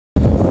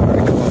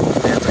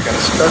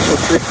special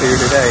treat for you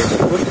today. If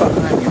you look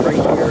behind me right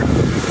here,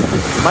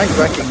 you might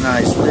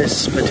recognize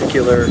this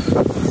particular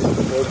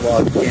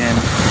boardwalk in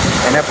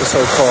an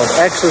episode called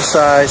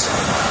Exercise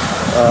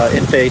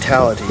in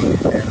Fatality.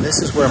 And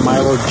this is where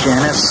Milo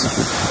Janis,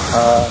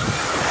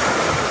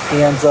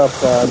 he ends up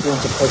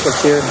doing some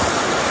push-ups here.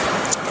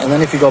 And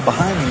then if you go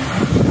behind me,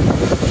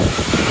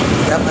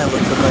 that might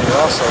look familiar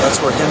also.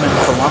 That's where him and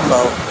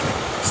Columbo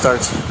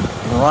starts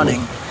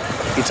running.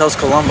 He tells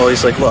Columbo,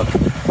 he's like, look,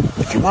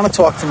 if you want to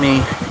talk to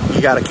me, you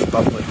got to keep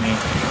up with me.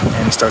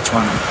 And he starts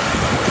running.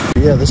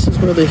 Yeah, this is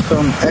where they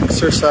filmed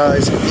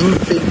Exercise in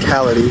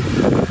Fatality,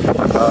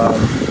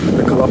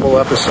 the Columbo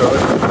episode.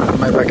 You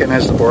might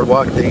recognize the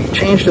boardwalk. They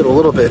changed it a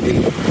little bit. They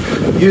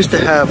used to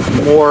have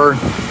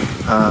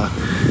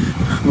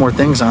more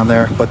things on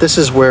there, but this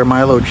is where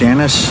Milo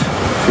Janis,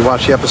 if you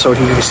watch the episode,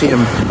 you can see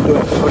him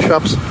doing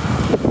push-ups,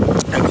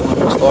 and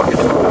Columbo's talking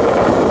to him.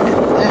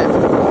 And then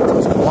he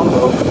tells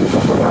Columbo,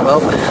 well,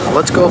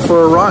 let's go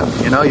for a run.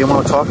 You know, you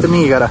want to talk to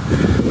me, you got to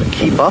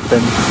keep up,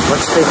 and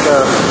let's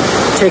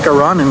take a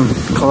run. And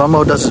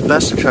Columbo does his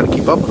best to try to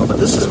keep up with him. But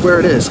this is where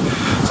it is.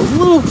 It's a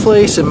little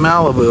place in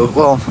Malibu.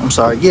 Well, I'm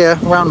sorry, yeah,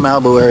 around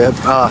Malibu area,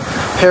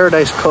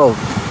 Paradise Cove.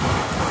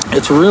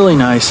 It's really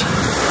nice,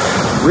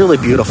 really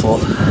beautiful.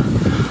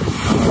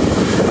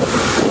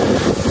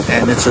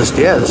 And it says,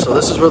 yeah, so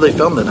this is where they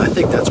filmed it. I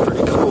think that's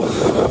pretty cool.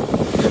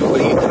 What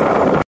do you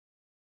think?